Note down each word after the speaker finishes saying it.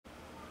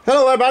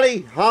Hello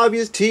everybody,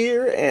 Hobbyist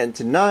here, and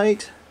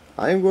tonight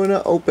I'm going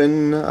to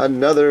open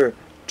another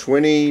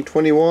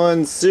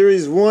 2021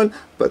 Series 1,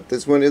 but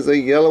this one is a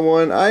yellow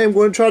one. I am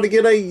going to try to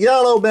get a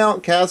yellow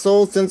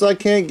Mountcastle since I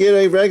can't get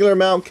a regular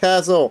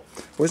Mountcastle.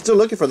 We're still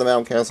looking for the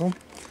Mountcastle.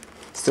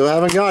 Still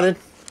haven't got it,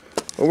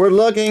 but we're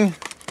looking,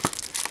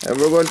 and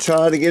we're going to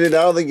try to get it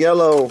out of the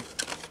yellow.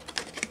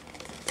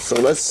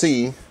 So let's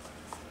see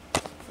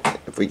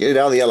if we get it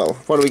out of the yellow.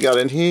 What do we got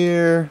in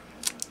here?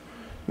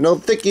 No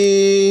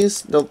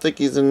thickies. No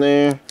thickies in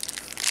there.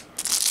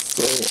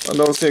 So I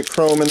don't see a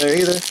chrome in there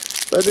either.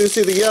 But I do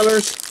see the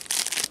yellers.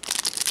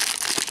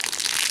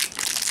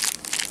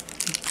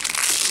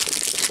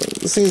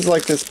 It seems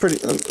like it's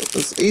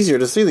it's easier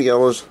to see the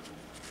yellows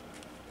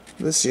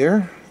this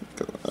year.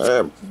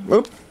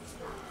 Whoop.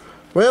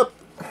 Well,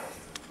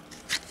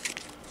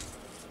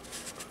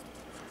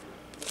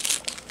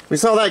 we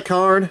saw that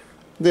card,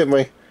 didn't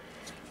we?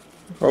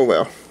 Oh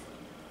well.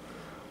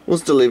 We'll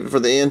still leave it for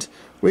the end.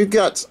 We've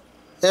got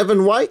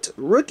Evan White,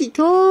 rookie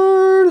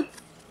card.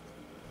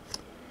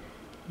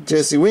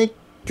 Jesse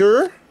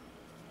Winker.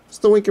 It's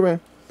the Winker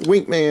man. The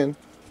Wink man.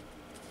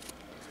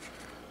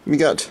 We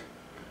got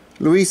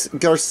Luis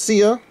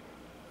Garcia.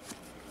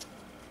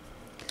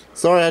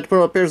 Sorry, I had to put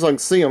him up here so I can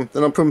see him.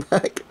 Then I'll put him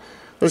back.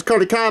 There's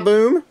Carter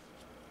Kaboom.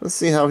 Let's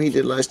see how he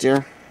did last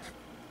year.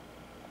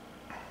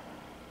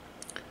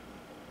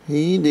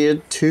 He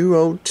did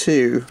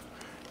 202.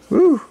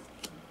 Woo!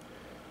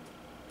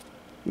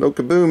 No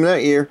kaboom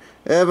that year.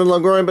 Evan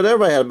Longoria, but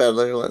everybody had a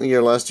bad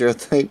year last year, I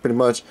think, pretty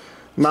much.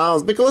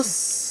 Miles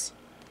Nicholas,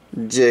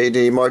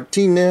 J.D.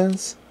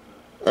 Martinez,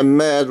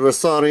 Ahmad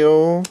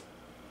Rosario,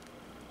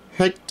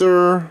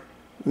 Hector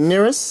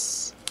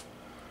Neris.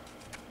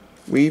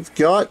 We've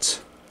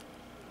got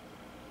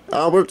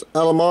Albert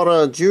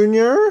Alamara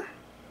Jr.,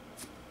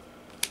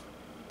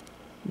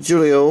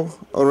 Julio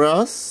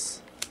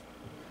Oras,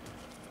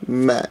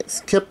 Max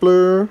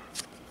Kepler,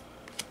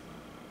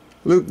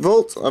 Luke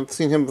Volt, I've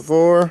seen him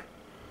before.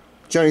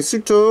 Johnny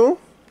Suto.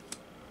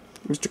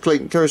 Mr.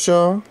 Clayton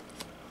Kershaw.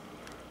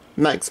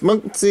 Max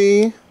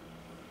Muncy.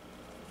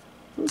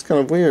 That's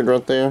kind of weird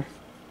right there.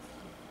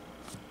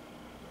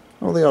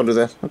 Oh, they all do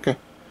that. Okay.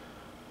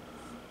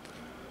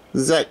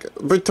 Zach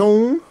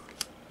Breton.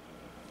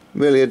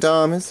 Willie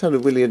Adames. How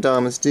did Willie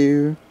Adames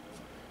do?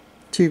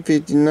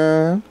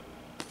 259.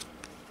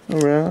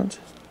 Alright.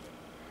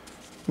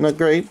 Not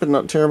great, but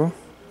not terrible.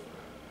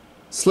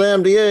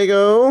 Slam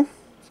Diego.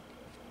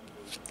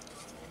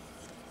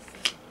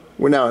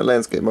 We're now at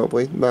Landscape Mode,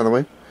 by the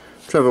way.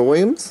 Trevor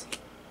Williams.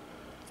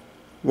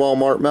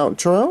 Walmart Mountain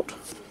Trout.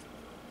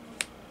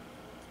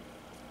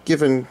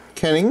 Giffen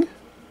Kenning.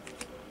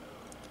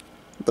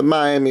 The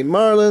Miami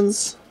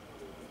Marlins.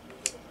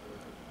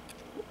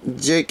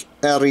 Jake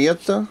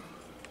Arrieta.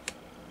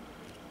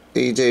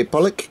 AJ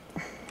Pollock.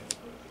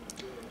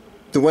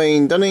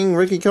 Dwayne Dunning,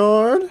 rookie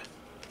card.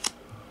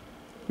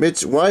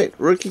 Mitch White,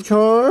 rookie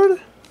card.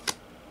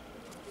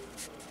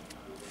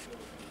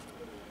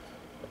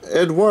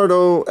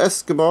 Eduardo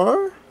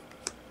Escobar,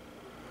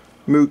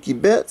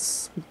 Mookie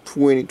Betts,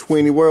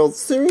 2020 World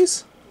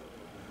Series,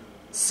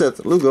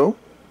 Seth Lugo,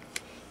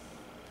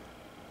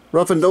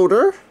 Ruffin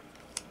Doder,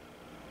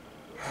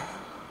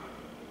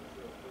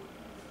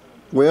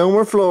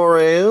 Wilmer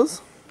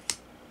Flores,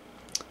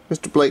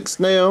 Mr. Blake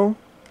Snell,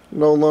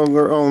 no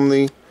longer on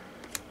the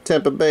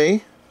Tampa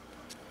Bay.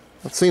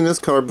 I've seen this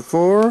card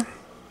before.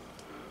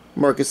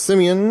 Marcus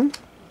Simeon,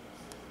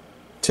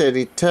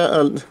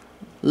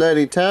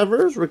 Laddie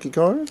Tavers, rookie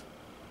card.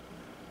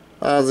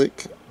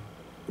 Isaac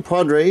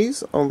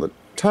Padres on the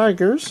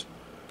Tigers,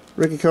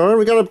 rookie card.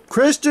 We got a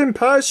Christian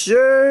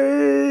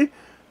Pache,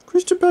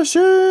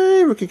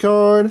 rookie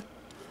card.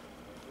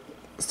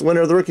 It's the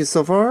winner of the rookies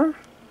so far.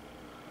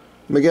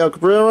 Miguel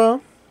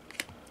Cabrera,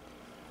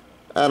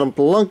 Adam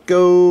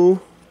Polanco,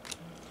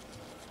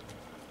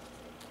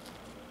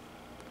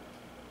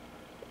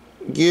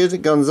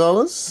 Gid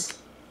Gonzalez,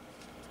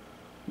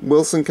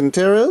 Wilson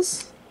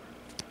Contreras,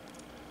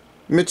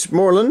 Mitch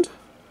Moreland,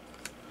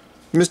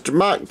 Mr.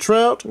 Mike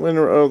Trout,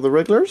 winner of the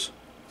regulars,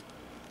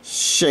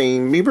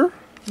 Shane Bieber,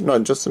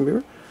 not Justin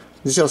Bieber,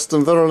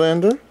 Justin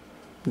Verlander,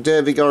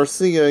 Davy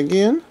Garcia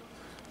again,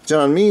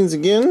 John Means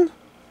again,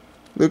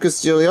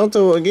 Lucas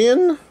Giolito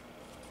again,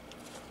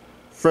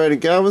 Freddie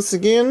Galvis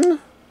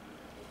again,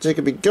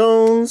 Jacoby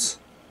Jones,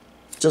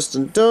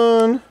 Justin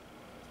Dunn,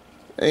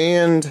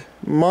 and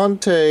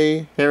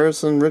Monte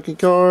Harrison rookie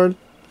card,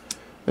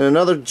 and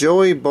another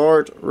Joey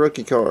Bart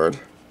rookie card.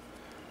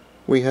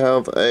 We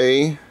have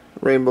a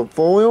rainbow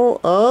foil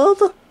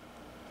of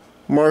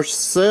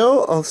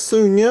Marcell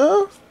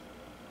Ozuna,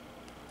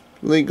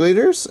 league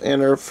leaders,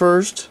 and our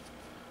first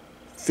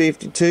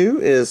 52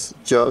 is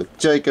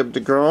Jacob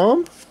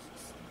deGrom,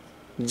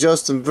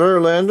 Justin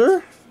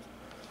Verlander,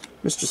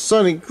 Mr.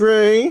 Sonny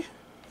Gray,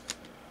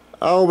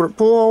 Albert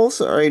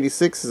Pujols, our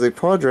 86 is a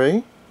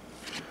Padre,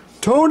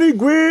 Tony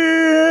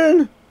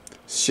Gwynn,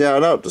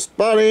 shout out to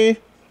Spotty,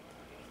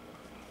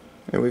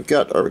 and we've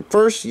got our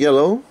first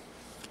yellow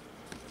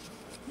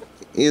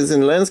is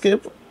in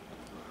landscape.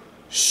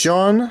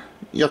 Sean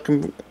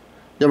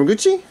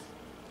Yamaguchi.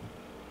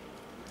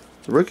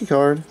 It's a rookie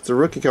card. It's a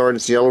rookie card.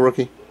 It's a yellow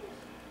rookie.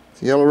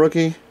 It's a yellow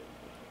rookie.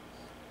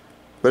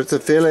 But it's a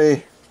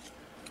Philly.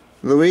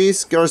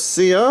 Luis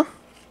Garcia.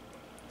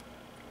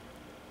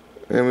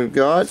 And we've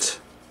got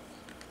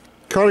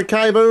Carter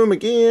Kieboom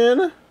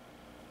again.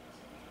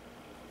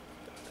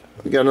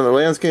 We got another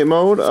landscape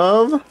mode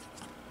of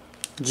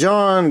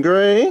John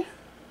Gray.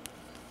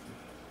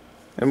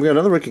 And we got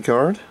another rookie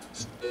card.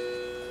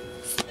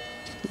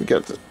 We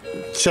got the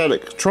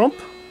Chadwick Trump.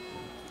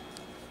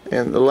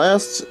 And the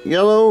last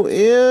yellow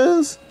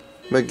is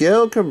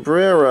Miguel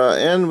Cabrera.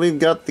 And we've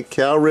got the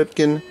Cal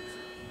Ripken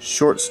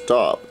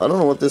shortstop. I don't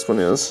know what this one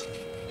is.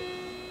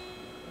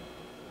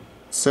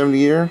 70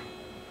 year.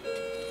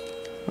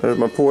 There's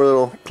my poor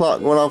little clock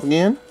going off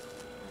again.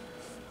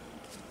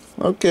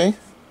 Okay.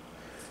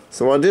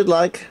 So I did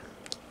like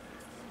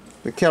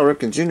the Cal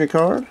Ripken Jr.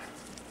 card.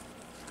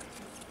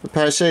 The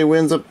Pache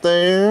wins up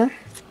there.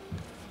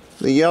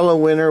 The yellow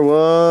winner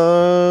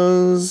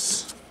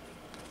was...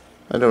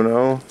 I don't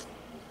know.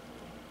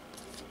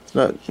 It's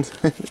not...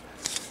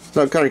 it's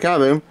not Carter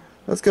Kieboom.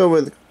 Let's go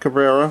with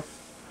Cabrera.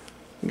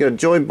 We got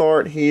Joey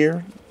Bart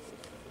here.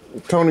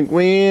 Tony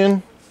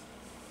Gwynn.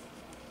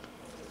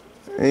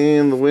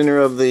 And the winner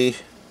of these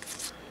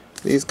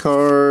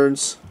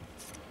cards,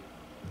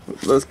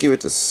 let's give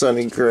it to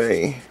Sonny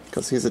Gray,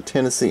 because he's a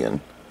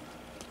Tennessean.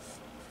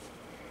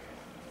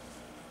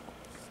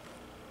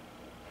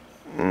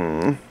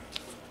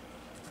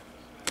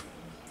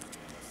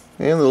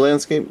 And the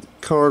landscape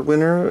card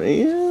winner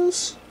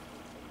is...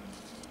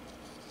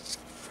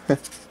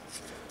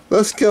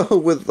 let's go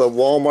with the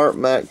Walmart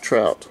Mac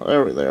Trout.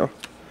 There we go.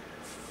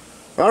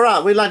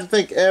 Alright, we'd like to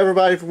thank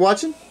everybody for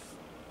watching.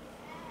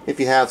 If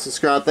you have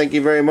subscribed, thank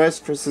you very much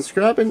for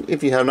subscribing.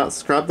 If you have not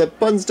subscribed, that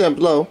button's down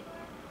below.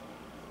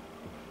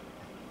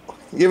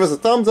 Give us a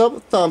thumbs up, a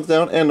thumbs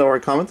down, and or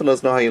a comment to let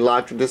us know how you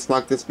liked or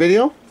disliked this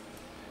video.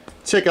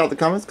 Check out the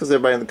comments, because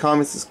everybody in the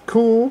comments is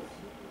cool.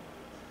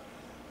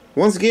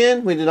 Once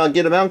again, we did not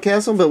get a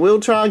Mountcastle, but we'll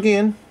try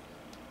again.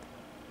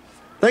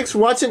 Thanks for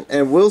watching,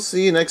 and we'll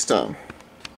see you next time.